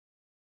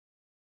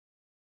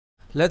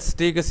Let's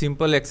take a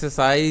simple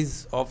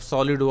exercise of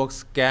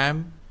SolidWorks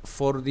CAM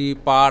for the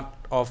part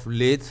of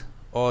lathe,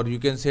 or you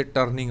can say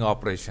turning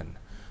operation.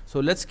 So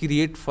let's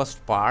create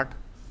first part.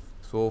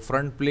 So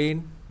front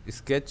plane,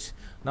 sketch.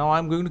 Now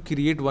I'm going to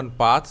create one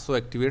path. So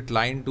activate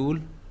line tool,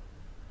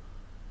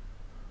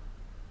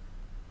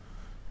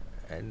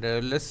 and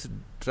let's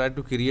try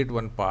to create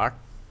one part.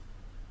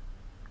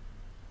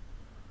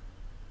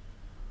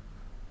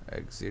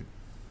 Exit.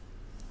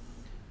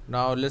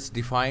 Now let's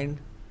define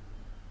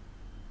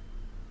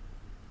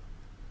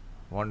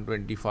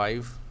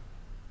 125,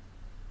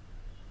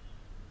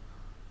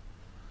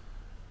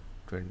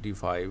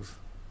 25,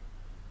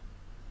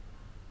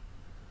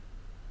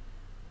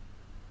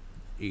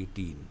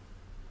 18.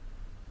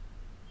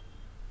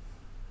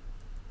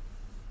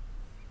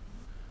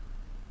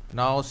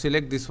 Now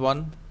select this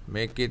one,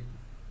 make it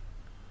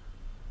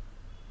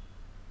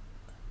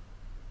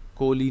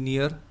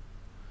collinear.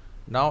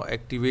 Now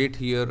activate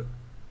here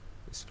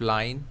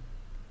spline,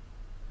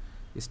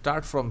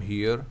 start from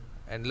here,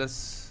 and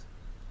let's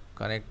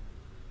connect,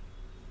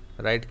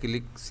 right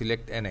click,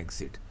 select and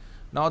exit.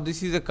 Now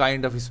this is a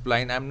kind of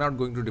spline. I'm not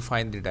going to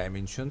define the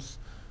dimensions.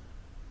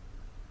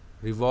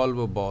 Revolve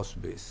a boss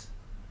base.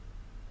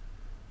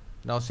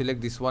 Now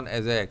select this one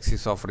as a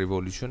axis of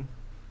revolution.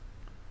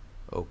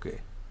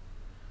 Okay.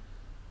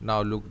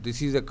 Now look,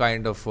 this is a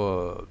kind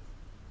of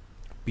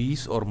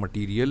piece or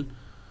material.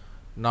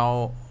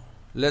 Now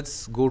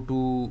let's go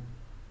to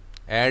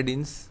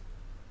Addins,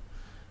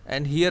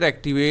 and here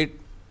activate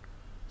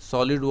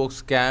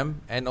SolidWorks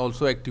CAM and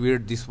also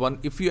activate this one.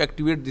 If you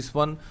activate this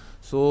one,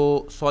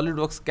 so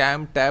SolidWorks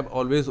CAM tab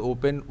always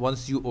open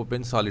once you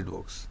open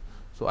SolidWorks.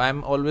 So I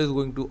am always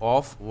going to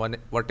off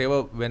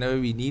whenever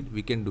we need,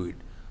 we can do it.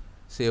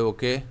 Say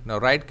okay. Now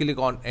right click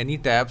on any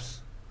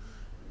tabs,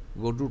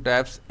 go to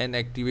tabs and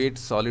activate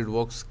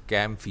SolidWorks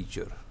CAM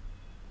feature.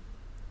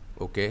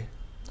 Okay.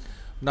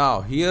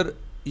 Now here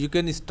you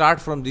can start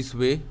from this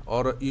way,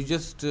 or you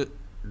just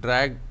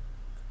drag,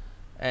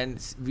 and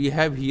we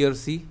have here,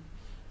 see,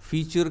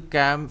 feature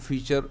CAM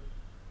feature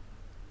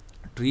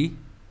tree.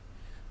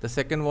 The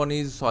second one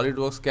is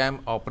SolidWorks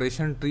CAM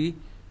operation tree,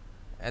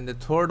 and the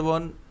third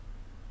one,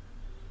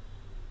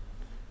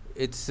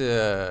 it's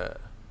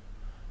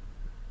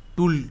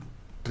tool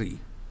tree.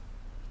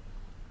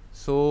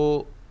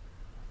 So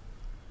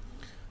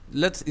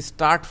let's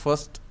start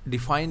first,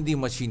 define the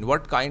machine,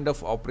 what kind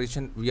of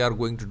operation we are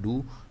going to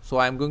do. So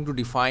I am going to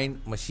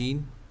define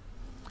machine.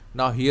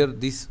 Now here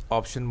this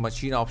option,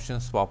 machine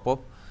options, pop up.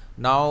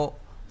 Now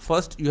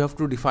first you have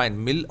to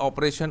define mill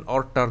operation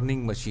or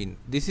turning machine.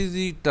 This is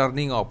the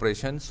turning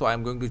operation, so I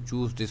am going to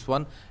choose this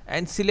one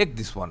and select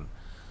this one.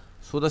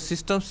 So the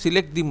system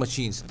select the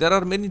machines. There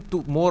are many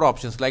more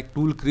options like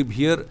tool crib.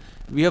 Here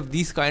we have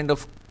these kind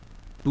of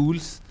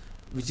tools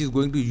which is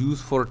going to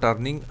use for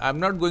turning. I'm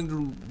not going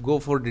to go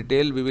for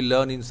detail, we will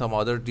learn in some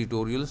other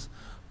tutorials.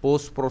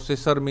 Post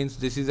processor means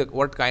this is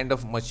what kind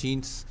of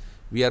machines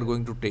we are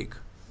going to take.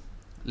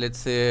 Let's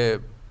say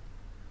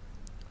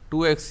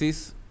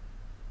 2-axis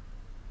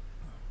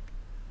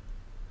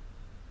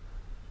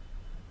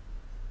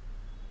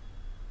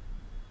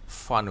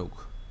Fanuc.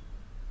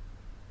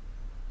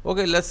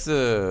 Okay, let's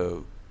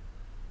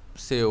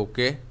say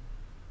okay.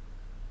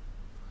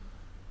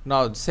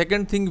 Now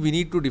second thing, we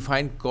need to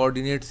define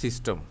coordinate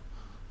system.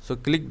 So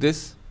click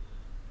this.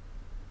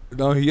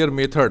 Now here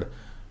method,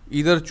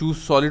 either choose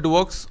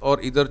SolidWorks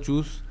or either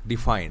choose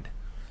defined.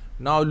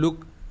 Now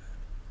look,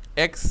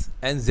 X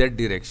and Z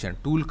direction,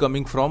 tool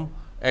coming from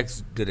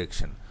X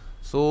direction.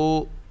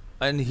 So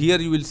and here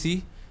you will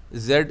see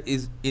Z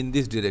is in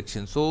this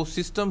direction. So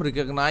system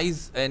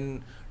recognize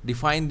and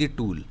define the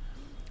tool.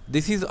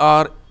 This is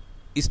our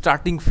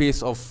starting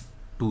phase of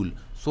tool.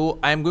 So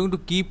I am going to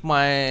keep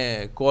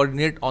my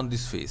coordinate on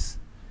this phase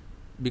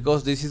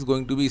because this is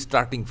going to be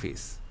starting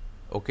phase.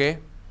 Okay.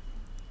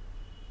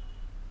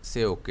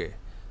 Say okay.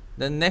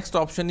 Then next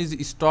option is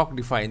stock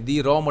define,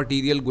 the raw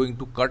material going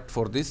to cut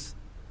for this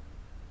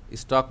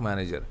stock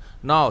manager.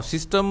 Now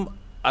system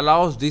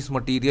allows this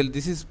material,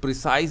 this is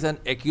precise and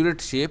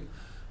accurate shape.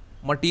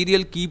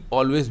 Material keep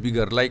always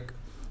bigger, like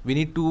we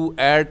need to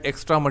add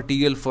extra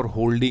material for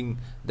holding,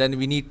 then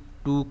we need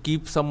to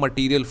keep some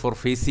material for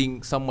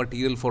facing, some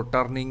material for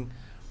turning.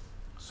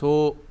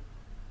 So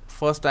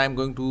first I am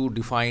going to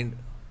define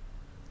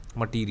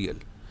material.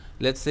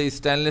 Let's say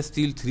stainless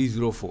steel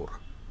 304.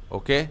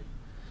 Okay.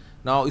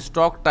 Now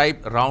stock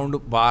type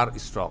round bar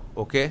stock.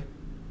 Okay.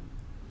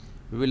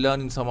 We will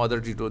learn in some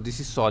other tutorial. This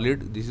is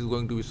solid. This is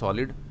going to be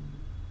solid,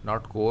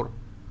 not core.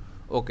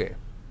 Okay.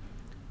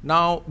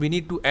 Now we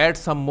need to add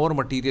some more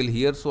material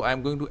here. So I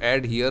am going to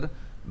add here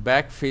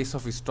back face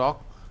of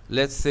stock.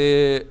 Let's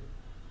say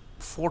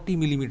 40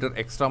 millimeter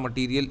extra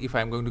material. If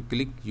I am going to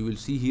click, you will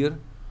see here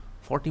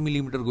 40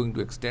 millimeter going to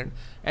extend,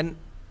 and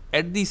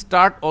at the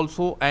start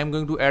also I am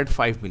going to add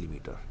 5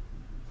 millimeter.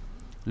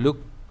 Look,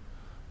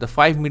 the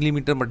 5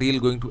 millimeter material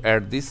going to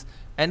add this,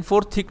 and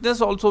for thickness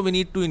also we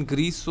need to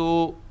increase.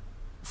 So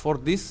for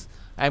this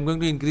I am going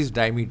to increase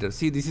diameter.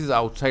 See, this is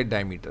outside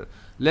diameter.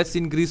 Let's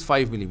increase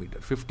 5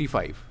 millimeter,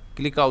 55.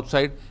 click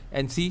outside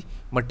and see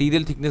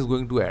material thickness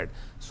going to add.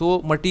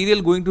 So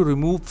material going to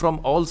remove from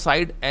all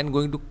side and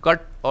going to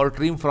cut or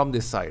trim from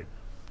this side.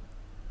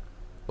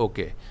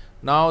 Okay,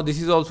 now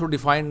this is also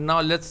defined.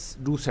 Now let's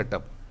do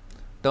setup,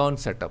 turn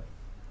setup.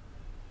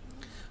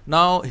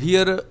 Now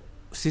here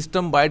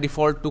system by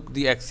default took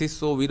the axis,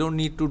 so we don't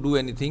need to do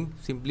anything,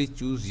 simply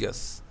choose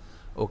yes.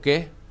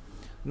 Okay,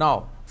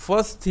 now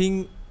first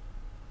thing,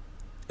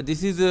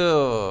 this is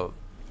a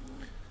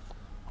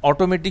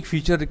automatic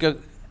feature.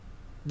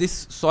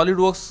 This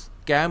SolidWorks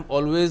CAM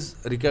always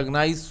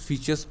recognize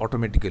features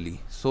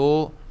automatically.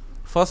 So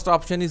first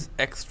option is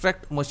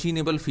extract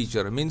machinable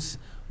feature, means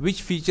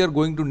which feature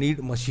going to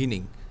need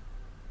machining.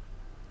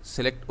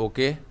 Select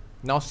OK.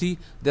 Now see,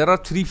 there are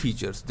three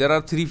features. There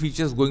are three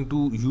features going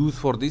to use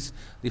for this.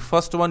 The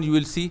first one you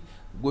will see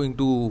going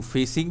to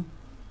facing.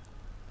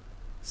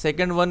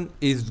 Second one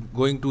is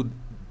going to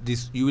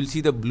this, you will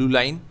see the blue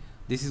line.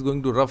 This is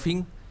going to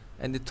roughing,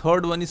 and the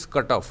third one is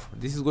cut off.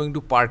 This is going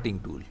to parting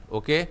tool.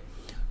 Okay.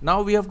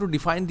 Now we have to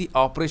define the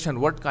operation,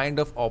 what kind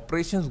of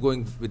operations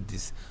going with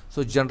this.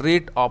 So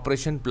generate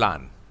operation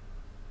plan.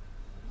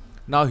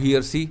 Now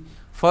here see,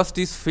 first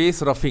is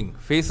face roughing.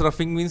 Face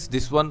roughing means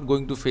this one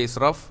going to face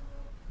rough.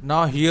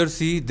 Now here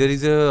see, there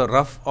is a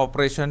rough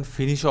operation,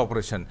 finish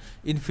operation.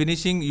 In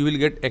finishing you will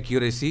get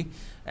accuracy,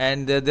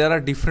 and there are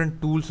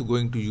different tools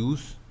going to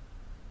use.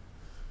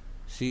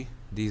 See,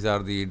 these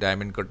are the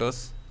diamond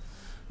cutters.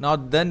 Now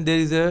then there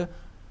is a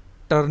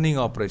turning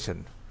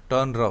operation,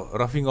 turn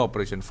roughing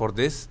operation for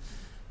this,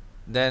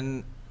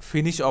 then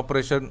finish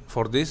operation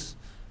for this,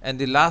 and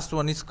the last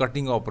one is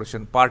cutting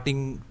operation,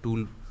 parting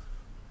tool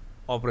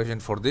operation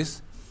for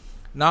this.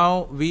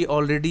 Now we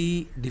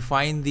already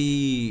defined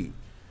the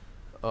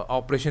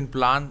operation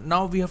plan.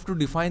 Now we have to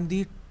define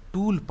the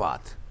tool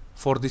path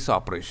for this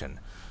operation.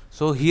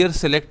 So here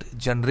select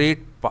generate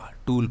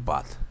tool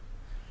path.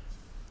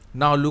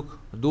 Now look,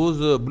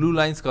 those blue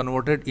lines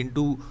converted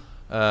into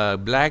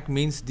black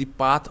means the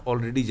path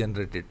already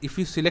generated. If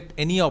you select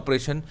any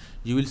operation,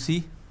 you will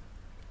see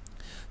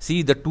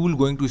the tool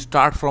going to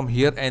start from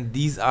here, and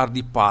these are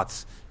the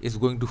paths is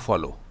going to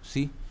follow.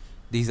 See,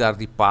 these are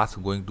the paths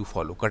going to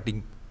follow,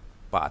 cutting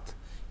path.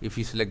 If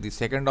you select the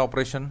second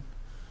operation,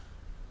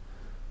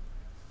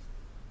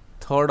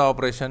 third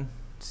operation,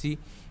 see,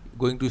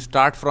 going to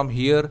start from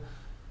here,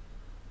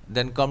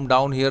 then come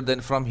down here,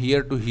 then from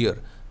here to here.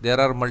 There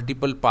are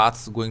multiple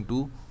paths going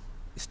to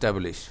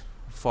establish,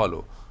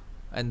 follow.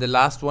 And the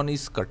last one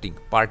is cutting,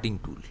 parting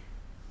tool.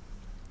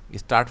 You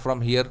start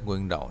from here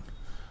going down.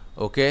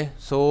 Okay,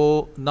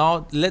 so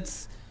now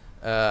let's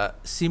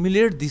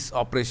simulate this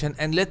operation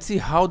and let's see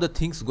how the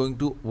things going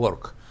to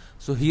work.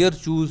 So here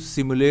choose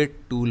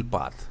simulate tool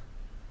path.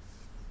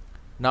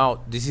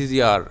 Now this is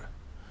your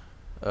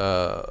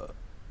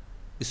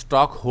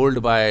stock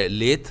hold by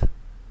lathe.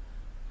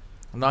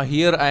 Now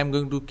here I am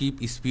going to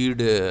keep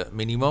speed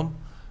minimum.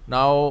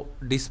 Now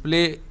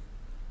display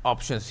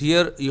options,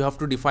 here you have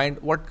to define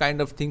what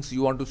kind of things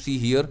you want to see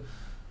here.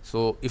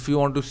 So if you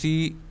want to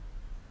see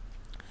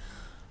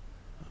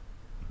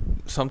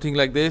something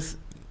like this,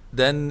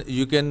 then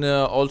you can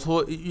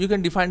also you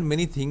can define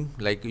many things,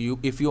 like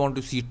if you want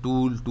to see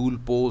tool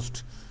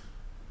post,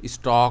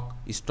 stock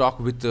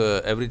with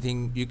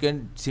everything, you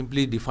can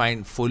simply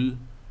define full.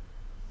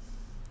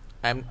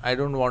 I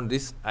don't want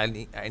this, I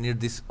need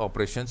this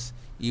operations.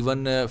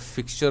 Even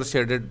fixture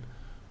shaded,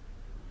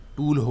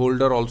 tool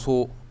holder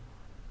also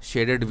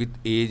shaded with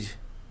edge,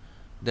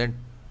 then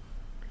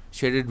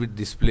shaded with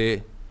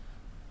display,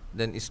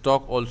 then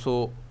stock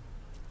also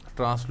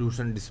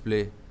translucent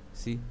display.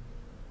 See,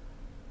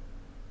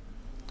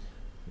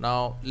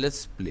 now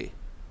let's play,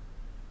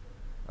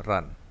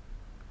 run.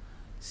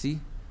 See,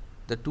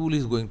 the tool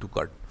is going to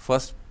cut.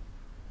 First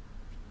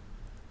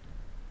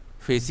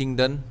facing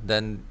done,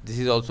 then this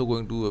is also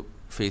going to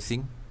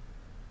facing,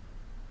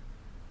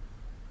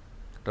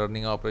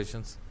 turning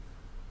operations.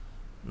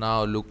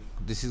 Now look,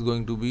 this is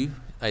going to be,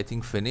 I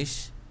think,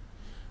 finish,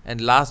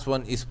 and last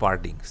one is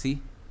parting.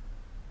 See,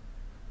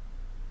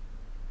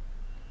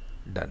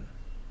 done.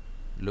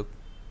 Look,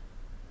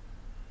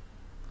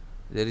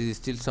 there is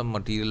still some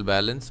material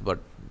balance, but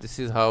this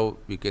is how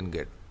we can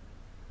get.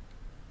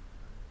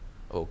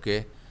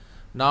 Okay,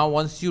 now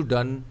once you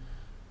done,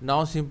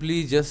 now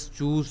simply just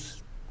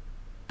choose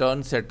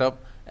turn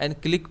setup and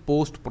click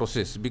post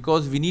process,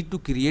 because we need to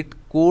create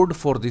code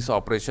for this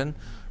operation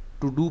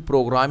to do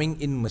programming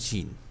in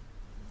machine.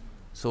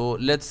 So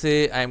let's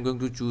say I am going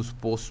to choose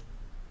post.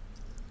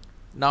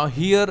 Now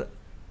here,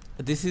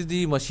 this is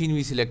the machine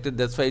we selected,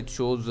 that's why it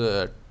shows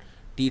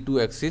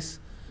T2 axis.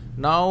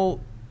 Now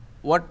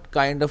what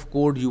kind of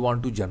code you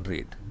want to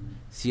generate?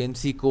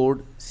 CNC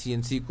code,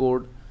 NC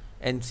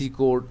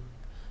code.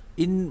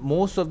 In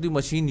most of the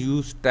machine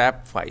use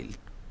tab file.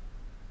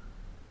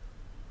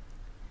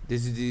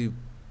 This is the,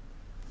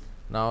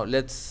 now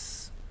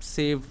let's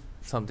save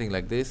something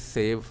like this,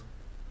 save.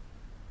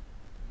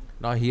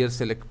 Now here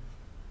select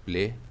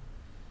play.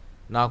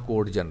 Now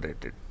code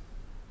generated.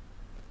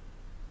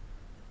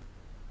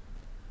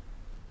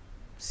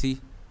 See,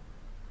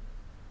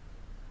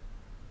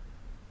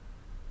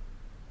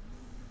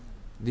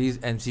 these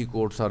MC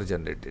codes are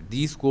generated.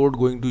 These code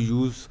going to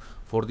use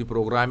for the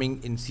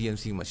programming in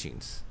CNC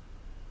machines.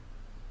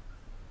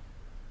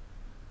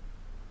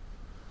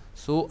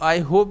 So I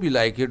hope you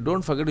like it.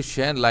 Don't forget to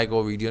share and like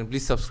our video, and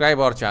please subscribe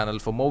our channel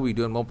for more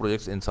video and more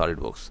projects in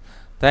SolidWorks.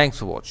 Thanks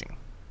for watching.